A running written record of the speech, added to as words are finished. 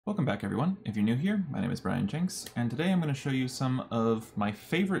Welcome back, everyone. If you're new here, my name is Bryan Jenks, and today I'm going to show you some of my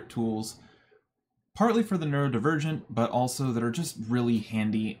favorite tools, partly for the neurodivergent, but also that are just really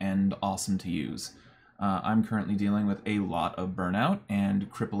handy and awesome to use. I'm currently dealing with a lot of burnout and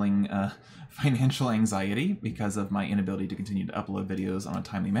crippling financial anxiety because of my inability to continue to upload videos on a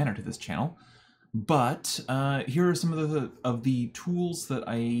timely manner to this channel. But here are some of the tools that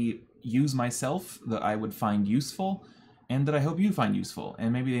I use myself that I would find useful, and that I hope you find useful,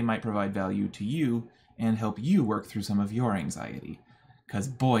 and maybe they might provide value to you and help you work through some of your anxiety. Because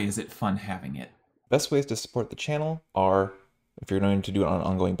boy, is it fun having it. Best ways to support the channel are, if you're going to do it on an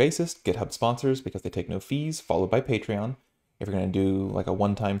ongoing basis, GitHub sponsors because they take no fees, followed by Patreon. If you're going to do like a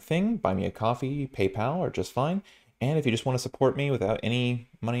one-time thing, buy me a coffee, PayPal, or just fine. And if you just want to support me without any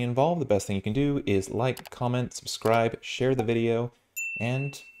money involved, the best thing you can do is like, comment, subscribe, share the video,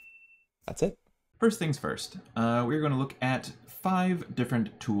 and that's it. First things first, we're going to look at 5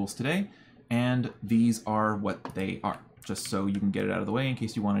 different tools today, and these are what they are, just so you can get it out of the way in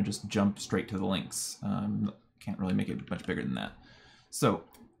case you want to just jump straight to the links. Can't really make it much bigger than that. So,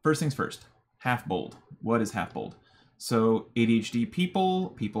 first things first, half bold. What is half bold? So, ADHD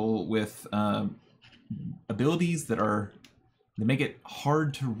people with abilities that make it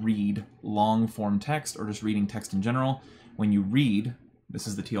hard to read long-form text or just reading text in general. When you read, this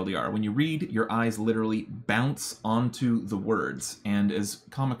is the TLDR. When you read, your eyes literally bounce onto the words. And as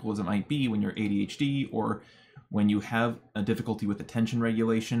comical as it might be when you're ADHD or when you have a difficulty with attention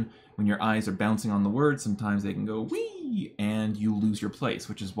regulation, when your eyes are bouncing on the words, sometimes they can go wee and you lose your place,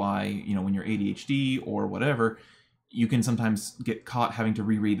 which is why, you know, when you're ADHD or whatever, you can sometimes get caught having to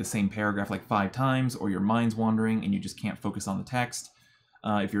reread the same paragraph like 5 times, or your mind's wandering and you just can't focus on the text.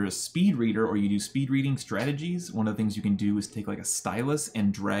 If you're a speed reader or you do speed reading strategies, one of the things you can do is take like a stylus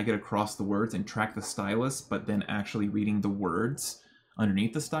and drag it across the words and track the stylus, but then actually reading the words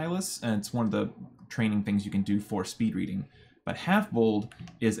underneath the stylus. And it's one of the training things you can do for speed reading. But Half Bold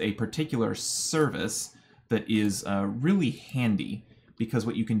is a particular service that is really handy, because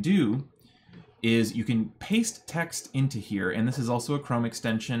what you can do is you can paste text into here, and this is also a Chrome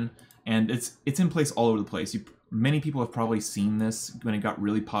extension, and it's in place all over the place. Many people have probably seen this when it got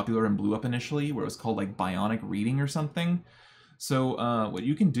really popular and blew up initially, where it was called like bionic reading or something. So what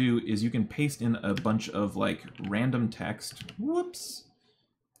you can do is you can paste in a bunch of like random text. Whoops.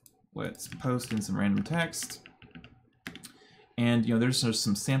 Let's post in some random text. And you know, there's just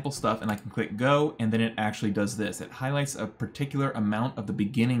some sample stuff, and I can click go, and then it actually does this. It highlights a particular amount of the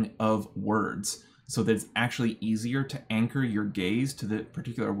beginning of words, so that it's actually easier to anchor your gaze to the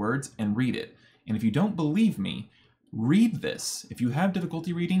particular words and read it. And if you don't believe me, read this. If you have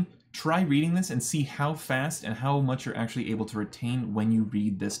difficulty reading, try reading this and see how fast and how much you're actually able to retain when you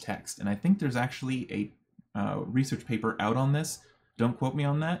read this text. And I think there's actually a research paper out on this. Don't quote me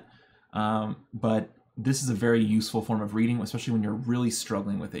on that. But this is a very useful form of reading, especially when you're really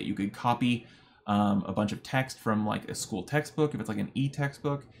struggling with it. You could copy a bunch of text from like a school textbook, if it's like an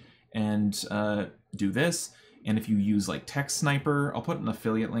e-textbook, and do this. And if you use like Text Sniper, I'll put an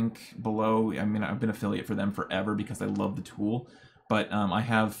affiliate link below. I mean, I've been affiliate for them forever because I love the tool. But I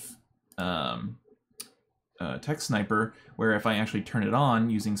have Text Sniper, where if I actually turn it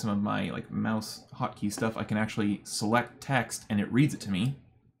on using some of my like mouse hotkey stuff, I can actually select text and it reads it to me.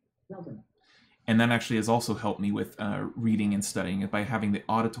 And that actually has also helped me with reading and studying it by having the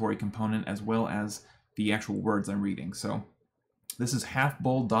auditory component as well as the actual words I'm reading. So this is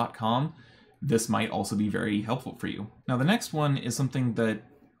halfbold.com. This might also be very helpful for you. Now, the next one is something that,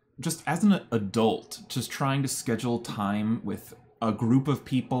 just as an adult, just trying to schedule time with a group of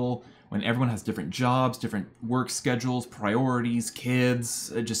people when everyone has different jobs, different work schedules, priorities,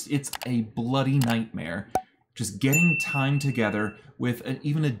 kids, it's a bloody nightmare. Just getting time together with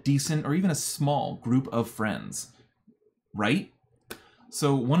even a decent or even a small group of friends, right?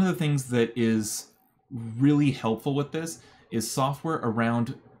 So one of the things that is really helpful with this is software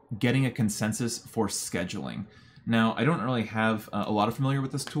around getting a consensus for scheduling. Now, I don't really have a lot of familiarity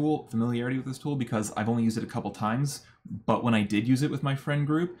with this tool because I've only used it a couple times, but when I did use it with my friend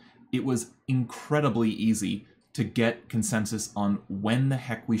group, it was incredibly easy to get consensus on when the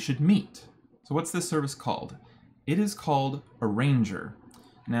heck we should meet. So what's this service called? It is called Arranger.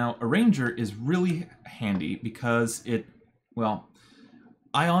 Now, Arranger is really handy because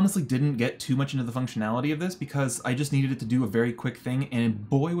I honestly didn't get too much into the functionality of this because I just needed it to do a very quick thing, and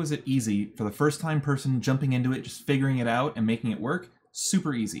boy was it easy for the first time person jumping into it, just figuring it out and making it work.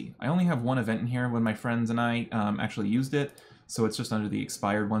 Super easy. I only have one event in here when my friends and I actually used it, so it's just under the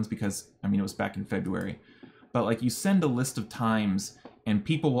expired ones because, I mean, it was back in February. But like, you send a list of times and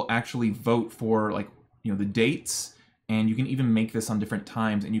people will actually vote for like, you know, the dates And you can even make this on different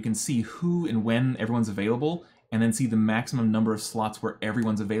times, and you can see who and when everyone's available, and then see the maximum number of slots where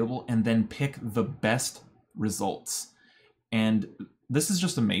everyone's available, and then pick the best results. And this is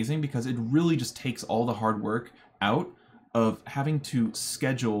just amazing because it really just takes all the hard work out of having to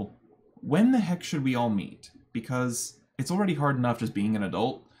schedule when the heck should we all meet, because it's already hard enough just being an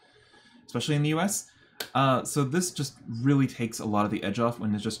adult, especially in the US. So this just really takes a lot of the edge off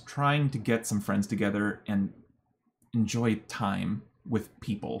when it's just trying to get some friends together and enjoy time with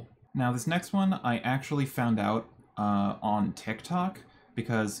people. Now this next one I actually found out on TikTok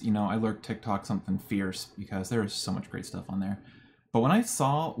because, you know, I lurk TikTok something fierce because there is so much great stuff on there. But when I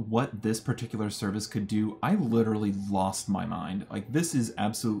saw what this particular service could do, I literally lost my mind. Like, this is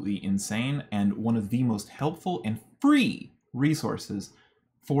absolutely insane and one of the most helpful and free resources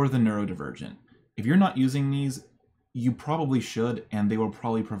for the neurodivergent. If you're not using these, you probably should, and they will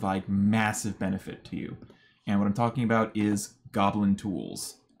probably provide massive benefit to you. And what I'm talking about is Goblin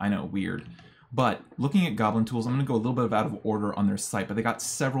Tools. I know, weird. But looking at Goblin Tools, I'm going to go a little bit out of order on their site, but they got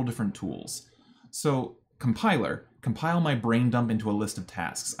several different tools. So, Compiler, compile my brain dump into a list of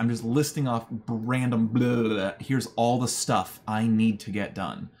tasks. I'm just listing off random blah, blah, blah. Here's all the stuff I need to get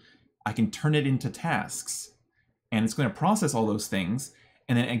done. I can turn it into tasks, and it's going to process all those things,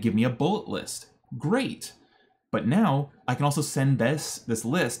 and then give me a bullet list. Great! But now, I can also send this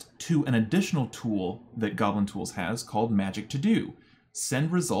list to an additional tool that Goblin Tools has called Magic To Do.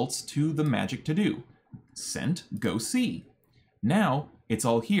 Send results to the Magic To Do. Sent, go see. Now, it's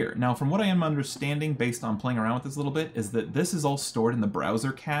all here. Now, from what I am understanding, based on playing around with this a little bit, is that this is all stored in the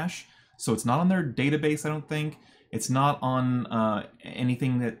browser cache, so it's not on their database, I don't think. It's not on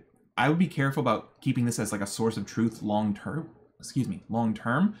anything that... I would be careful about keeping this as like a source of truth long-term,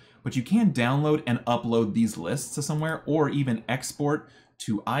 but you can download and upload these lists to somewhere, or even export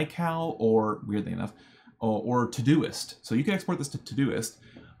to iCal, or, weirdly enough, or Todoist. So you can export this to Todoist.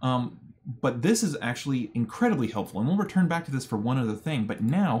 But this is actually incredibly helpful, and we'll return back to this for one other thing, but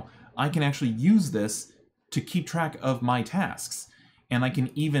now I can actually use this to keep track of my tasks. And I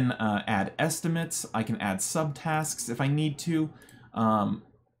can even add estimates, I can add subtasks if I need to.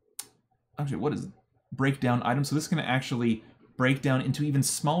 Actually, what is it? Breakdown items, so this is going to actually break down into even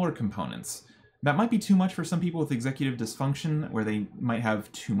smaller components. That might be too much for some people with executive dysfunction, where they might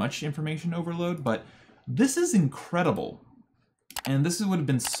have too much information overload, but this is incredible. And this would have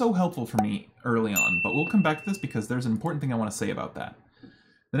been so helpful for me early on, but we'll come back to this because there's an important thing I want to say about that.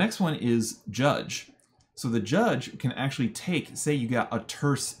 The next one is Judge. So the Judge can actually take, say you got a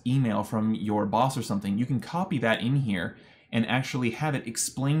terse email from your boss or something, you can copy that in here and actually have it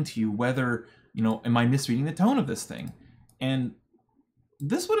explain to you whether, you know, am I misreading the tone of this thing? And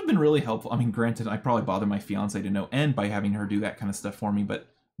this would have been really helpful. I mean, granted, I probably bother my fiance to no end by having her do that kind of stuff for me, but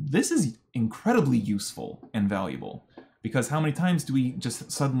this is incredibly useful and valuable. Because how many times do we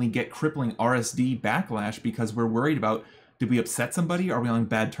just suddenly get crippling RSD backlash because we're worried about, did we upset somebody? Are we on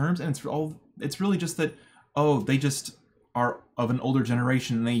bad terms? And it's really just that, oh, they just are of an older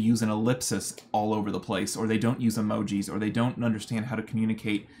generation and they use an ellipsis all over the place, or they don't use emojis, or they don't understand how to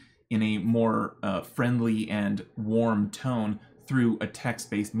communicate in a more friendly and warm tone through a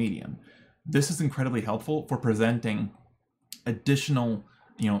text-based medium. This is incredibly helpful for presenting additional,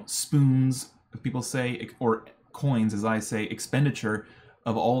 you know, spoons, if people say, or coins, as I say, expenditure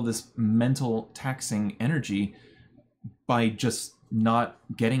of all this mental taxing energy by just not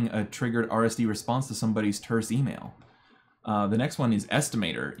getting a triggered RSD response to somebody's terse email. The next one is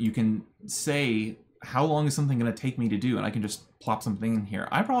Estimator. You can say, how long is something going to take me to do? And I can just plop something in here.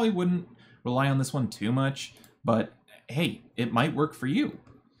 I probably wouldn't rely on this one too much, but hey, it might work for you.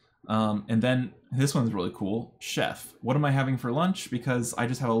 And then this one's really cool. Chef. What am I having for lunch? Because I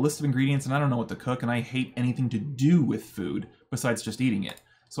just have a list of ingredients and I don't know what to cook, and I hate anything to do with food besides just eating it.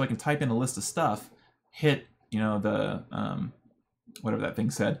 So I can type in a list of stuff, hit, you know, the, whatever that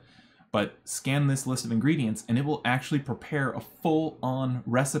thing said, but scan this list of ingredients and it will actually prepare a full-on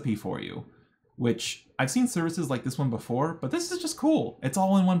recipe for you, which I've seen services like this one before, but this is just cool. It's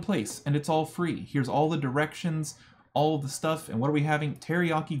all in one place and it's all free. Here's all the directions, all of the stuff, and what are we having?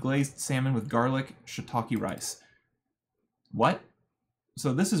 Teriyaki glazed salmon with garlic, shiitake rice. What?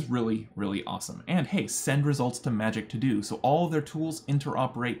 So this is really, really awesome. And hey, send results to Magic To Do. So all of their tools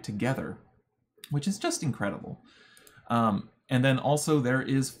interoperate together, which is just incredible. And then also there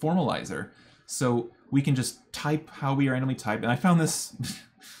is Formalizer. So we can just type how we randomly type. And I found this,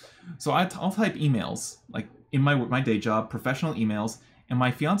 so I'll type emails, like in my day job, professional emails, and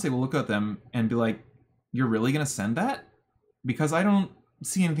my fiance will look at them and be like, you're really going to send that? Because I don't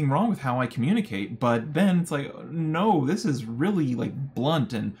see anything wrong with how I communicate, but then it's like, no, this is really like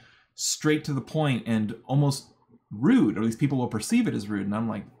blunt and straight to the point and almost rude, or at least people will perceive it as rude. And I'm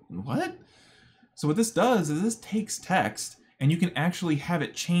like, what? So what this does is this takes text and you can actually have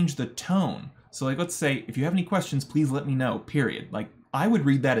it change the tone. So like, let's say, if you have any questions, please let me know, period. Like, I would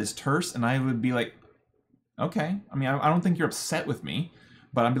read that as terse and I would be like, okay. I mean, I don't think you're upset with me,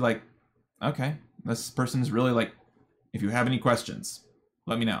 but I'd be like, okay, this person is really like, if you have any questions,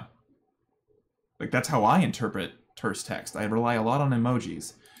 let me know. Like, that's how I interpret terse text. I rely a lot on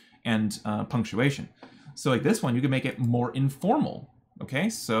emojis and punctuation. So like this one, you can make it more informal. Okay,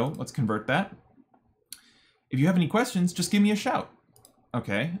 so let's convert that. If you have any questions, just give me a shout.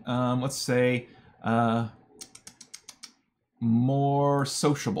 Okay, let's say more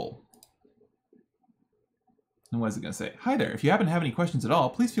sociable. And what is it going to say? Hi there, if you happen to have any questions at all,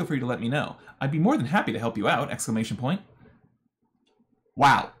 please feel free to let me know. I'd be more than happy to help you out! Exclamation point.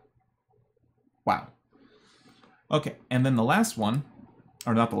 Wow. Wow. Okay, and then the last one,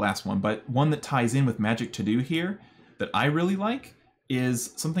 or not the last one, but one that ties in with Magic To Do here that I really like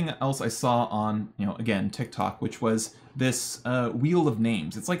is something else I saw on, again, TikTok, which was this wheel of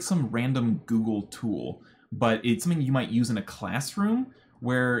names. It's like some random Google tool, but it's something you might use in a classroom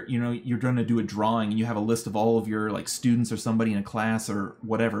where, you're going to do a drawing and you have a list of all of your like students or somebody in a class or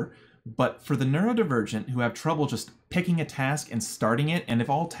whatever. But for the neurodivergent who have trouble just picking a task and starting it, and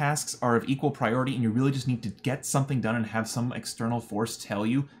if all tasks are of equal priority and you really just need to get something done and have some external force tell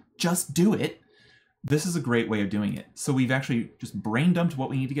you, just do it, this is a great way of doing it. So we've actually just brain dumped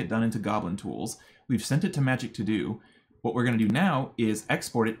what we need to get done into Goblin Tools. We've sent it to Magic To Do. What we're going to do now is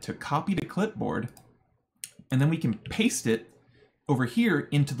export it to copy to clipboard, and then we can paste it over here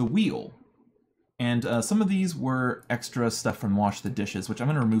into the wheel. And some of these were extra stuff from Wash the Dishes, which I'm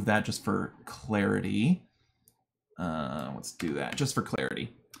going to remove that just for clarity. Let's do that, just for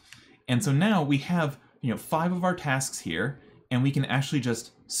clarity. And so now we have, 5 of our tasks here, and we can actually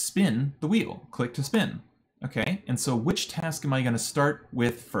just spin the wheel. Click to spin. Okay, and so which task am I going to start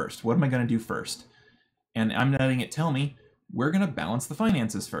with first? What am I going to do first? And I'm letting it tell me, we're going to balance the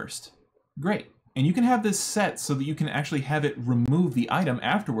finances first. Great. And you can have this set so that you can actually have it remove the item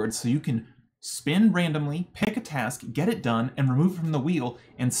afterwards, so you can spin randomly, pick a task, get it done, and remove it from the wheel,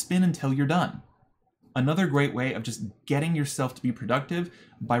 and spin until you're done. Another great way of just getting yourself to be productive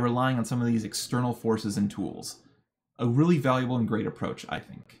by relying on some of these external forces and tools. A really valuable and great approach, I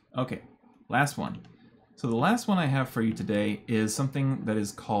think. Okay, last one. So the last one I have for you today is something that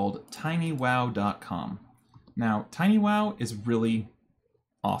is called tinywow.com. Now, tinywow is really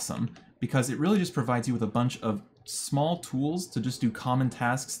awesome because it really just provides you with a bunch of small tools to just do common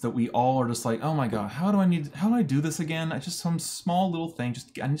tasks that we all are just like, oh my god, how do I do this again? I just some small little thing,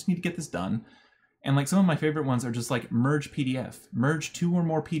 I just need to get this done. And like some of my favorite ones are just like merge PDF. Merge 2 or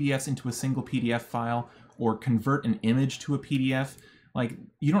more PDFs into a single PDF file, or convert an image to a PDF. Like,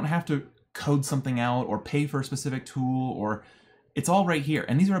 you don't have to code something out or pay for a specific tool, or it's all right here.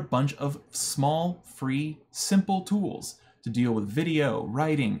 And these are a bunch of small, free, simple tools to deal with video,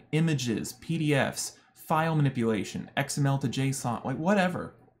 writing, images, PDFs, file manipulation, XML to JSON, like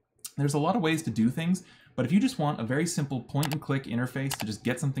whatever. There's a lot of ways to do things, but if you just want a very simple point and click interface to just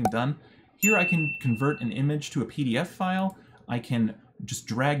get something done, here I can convert an image to a PDF file. I can just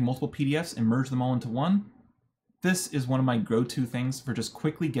drag multiple PDFs and merge them all into one. This is one of my go-to things for just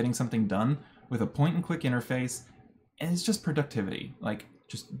quickly getting something done with a point and click interface, and it's just productivity. Like,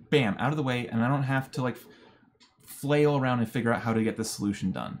 just bam, out of the way, and I don't have to like flail around and figure out how to get this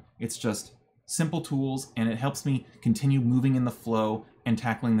solution done. It's just simple tools, and it helps me continue moving in the flow and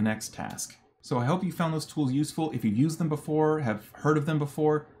tackling the next task. So I hope you found those tools useful. If you've used them before, have heard of them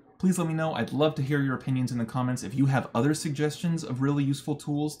before, please let me know. I'd love to hear your opinions in the comments. If you have other suggestions of really useful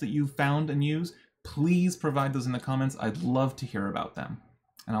tools that you've found and use, please provide those in the comments. I'd love to hear about them.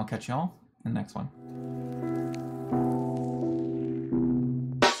 And I'll catch y'all in the next one.